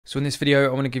So in this video,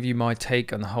 I want to give you my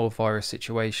take on the whole virus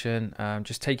situation,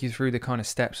 just take you through the kind of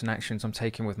steps and actions I'm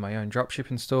taking with my own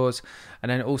dropshipping stores, and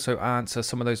then also answer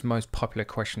some of those most popular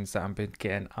questions that I've been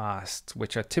getting asked,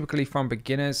 which are typically from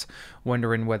beginners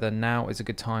wondering whether now is a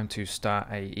good time to start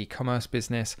a e-commerce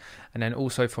business, and then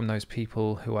also from those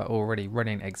people who are already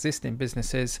running existing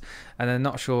businesses and they're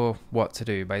not sure what to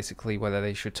do, basically whether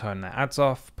they should turn their ads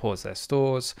off, pause their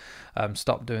stores,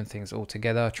 stop doing things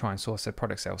altogether, try and source their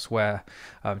products elsewhere.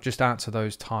 Just answer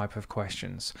those type of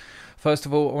questions. First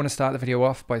of all, I want to start the video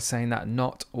off by saying that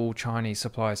not all Chinese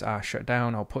suppliers are shut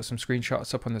down. I'll put some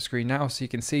screenshots up on the screen now so you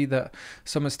can see that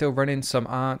some are still running, some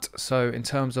aren't. So in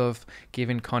terms of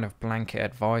giving kind of blanket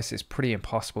advice, it's pretty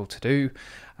impossible to do.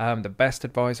 The best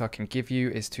advice I can give you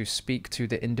is to speak to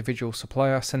the individual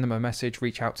supplier, send them a message,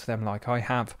 reach out to them like I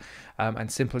have,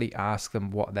 and simply ask them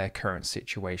what their current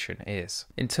situation is.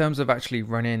 In terms of actually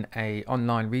running a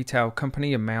online retail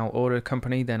company, a mail order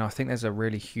company, then I think there's a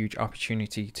really huge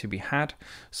opportunity to be had.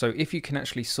 So if you can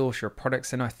actually source your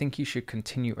products, then I think you should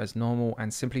continue as normal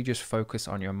and simply just focus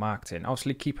on your marketing.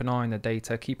 Obviously keep an eye on the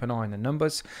data, keep an eye on the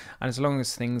numbers, and as long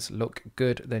as things look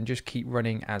good, then just keep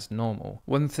running as normal.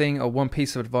 One thing or one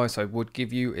piece of advice I would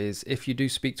give you is if you do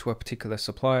speak to a particular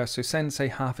supplier, so send say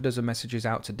half a dozen messages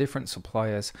out to different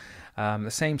suppliers, the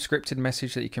same scripted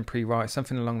message that you can pre-write,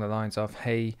 something along the lines of,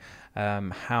 hey,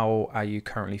 how are you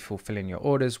currently fulfilling your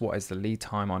orders? What is the lead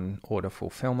time on order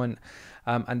fulfillment?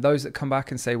 And those that come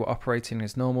back and say we're operating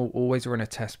as normal, always run a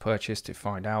test purchase to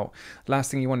find out.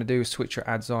 Last thing you want to do is switch your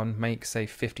ads on, make say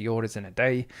 50 orders in a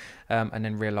day, and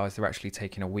then realize they're actually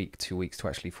taking a week, 2 weeks to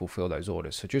actually fulfill those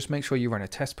orders. So just make sure you run a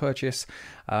test purchase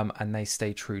and they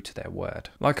stay true to their word.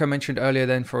 Like I mentioned earlier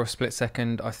then, for a split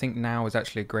second, I think now is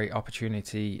actually a great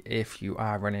opportunity if you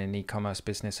are running an e-commerce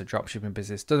business, a dropshipping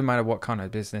business, doesn't matter what kind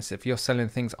of business. If you're selling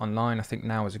things online, I think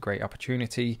now is a great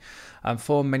opportunity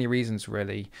for many reasons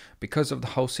really. Because of the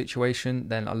whole situation,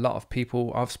 then a lot of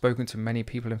people, I've spoken to many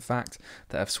people in fact,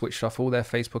 that have switched off all their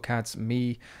Facebook ads.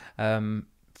 Me,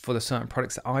 for the certain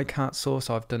products that I can't source,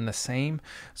 I've done the same.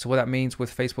 So what that means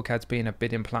with Facebook ads being a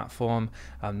bidding platform,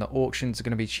 the auctions are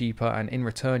going to be cheaper, and in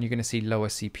return you're going to see lower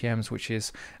CPMs, which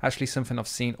is actually something I've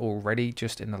seen already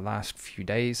just in the last few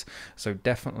days. So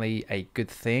definitely a good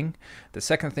thing. The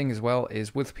second thing as well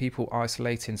is with people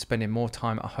isolating, spending more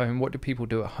time at home. What do people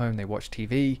do at home? They watch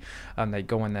TV, and they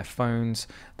go on their phones,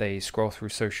 they scroll through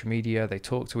social media, they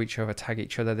talk to each other, tag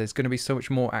each other. There's going to be so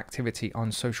much more activity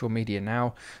on social media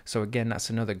now. So again, that's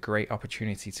another great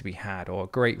opportunity to be had, or a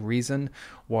great reason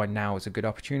why now is a good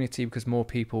opportunity, because more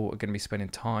people are going to be spending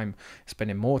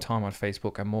more time on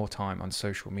Facebook and more time on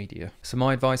social media. So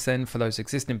my advice then for those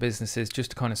existing businesses,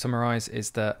 just to kind of summarize,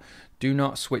 is that do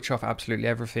not switch off absolutely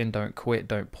everything. Don't quit,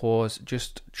 don't pause,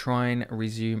 just try and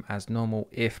resume as normal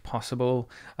if possible.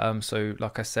 So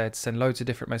like I said, send loads of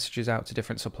different messages out to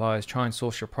different suppliers, try and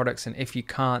source your products, and if you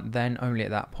can't, then only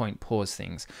at that point pause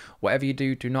things. Whatever you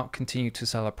do, do not continue to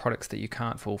sell products that you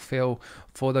can't fulfill.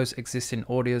 For those existing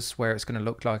orders where it's going to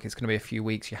look like it's going to be a few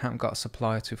weeks, you haven't got a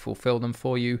supplier to fulfill them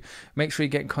for you, make sure you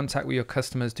get in contact with your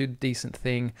customers, do the decent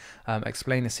thing,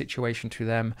 explain the situation to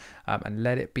them, and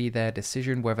let it be their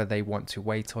decision whether they want to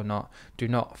wait or not. Do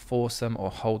not force them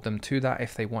or hold them to that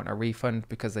if they want a refund,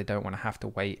 because they don't want to have to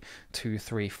wait 2,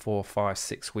 3, 4, 5,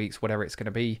 6 weeks, whatever it's going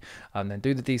to be. Then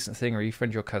do the decent thing,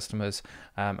 refund your customers,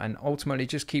 and ultimately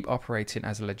just keep operating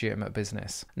as a legitimate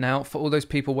business. Now, for all those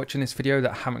people watching this video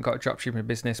that haven't got a dropshipping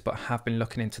business but have been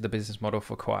looking into the business model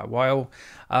for quite a while,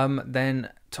 then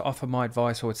to offer my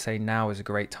advice, I would say now is a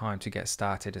great time to get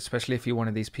started, especially if you're one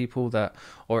of these people that,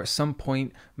 or at some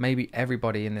point, maybe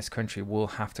everybody in this country will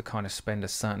have to kind of spend a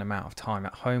certain amount of time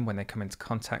at home when they come into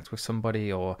contact with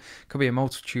somebody, or it could be a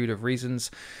multitude of reasons.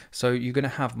 So you're going to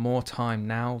have more time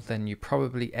now than you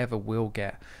probably ever will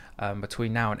get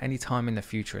between now and any time in the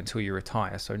future until you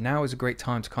retire. So now is a great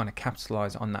time to kind of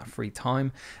capitalize on that free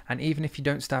time. And even if you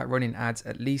don't start running ads,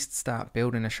 at least start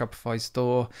building a Shopify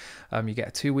store. You get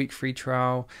a 2-week free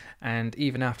trial, and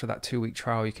even after that 2-week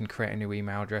trial, you can create a new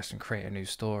email address and create a new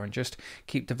store, and just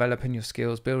keep developing your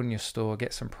skills, building your store,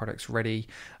 get some products ready,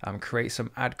 create some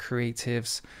ad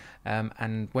creatives.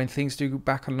 And when things do go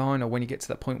back online, or when you get to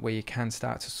that point where you can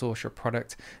start to source your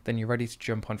product, then you're ready to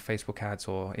jump on Facebook ads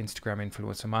or Instagram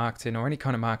influencer marketing, or any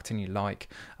kind of marketing you like,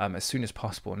 as soon as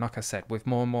possible. And like I said, with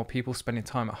more and more people spending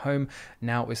time at home,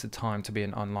 now is the time to be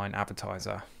an online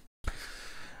advertiser.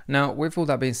 Now, with all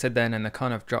that being said then, and the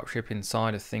kind of dropshipping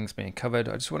side of things being covered,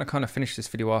 I just want to kind of finish this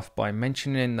video off by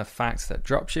mentioning the fact that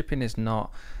dropshipping is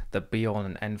not the be all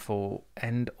and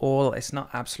end all. It's not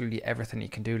absolutely everything you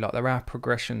can do. Like, there are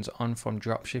progressions on from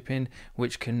dropshipping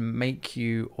which can make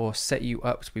you or set you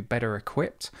up to be better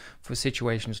equipped for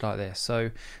situations like this.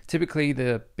 So typically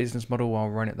the business model I'll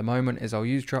run at the moment is I'll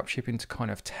use dropshipping to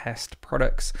kind of test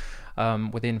products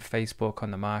within Facebook on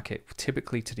the market,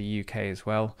 typically to the UK as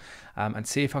well, and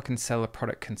see if I can sell a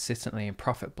product consistently and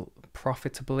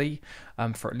profitably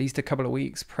for at least a couple of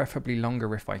weeks, preferably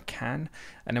longer if I can.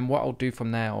 And then what I'll do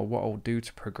from there, or what I'll do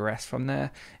to progress from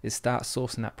there, is start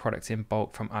sourcing that product in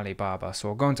bulk from Alibaba. So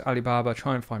I'll go into Alibaba,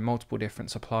 try and find multiple different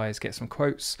suppliers, get some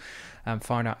quotes,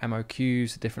 find out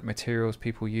MOQs, different materials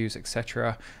people use,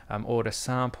 etc., order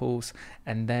samples,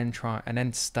 and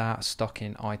then start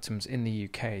stocking items in the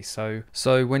UK.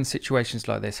 So when situations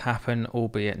like this happen,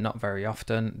 albeit not very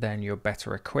often, then you're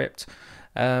better equipped.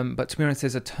 But to be honest,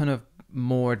 there's a ton of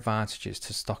more advantages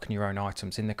to stocking your own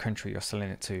items in the country you're selling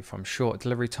it to, from short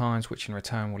delivery times, which in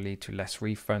return will lead to less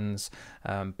refunds,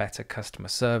 better customer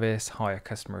service, higher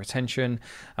customer retention.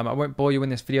 I won't bore you in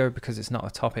this video because it's not a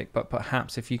topic, but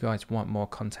perhaps if you guys want more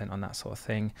content on that sort of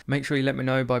thing, make sure you let me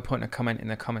know by putting a comment in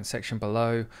the comment section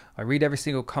below. I read every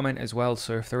single comment as well,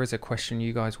 so if there is a question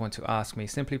you guys want to ask me,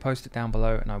 simply post it down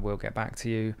below and I will get back to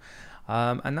you.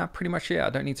 And that's pretty much it. I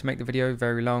don't need to make the video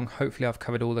very long. Hopefully I've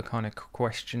covered all the kind of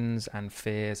questions and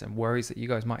fears and worries that you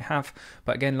guys might have.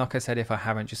 But again, like I said, if I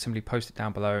haven't, just simply post it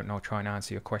down below and I'll try and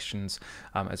answer your questions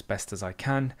as best as I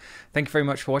can. Thank you very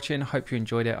much for watching. I hope you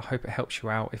enjoyed it. I hope it helps you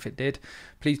out. If it did,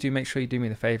 please do make sure you do me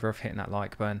the favor of hitting that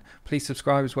like button. Please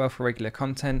subscribe as well for regular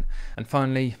content. And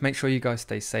finally, make sure you guys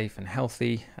stay safe and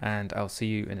healthy, and I'll see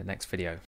you in the next video.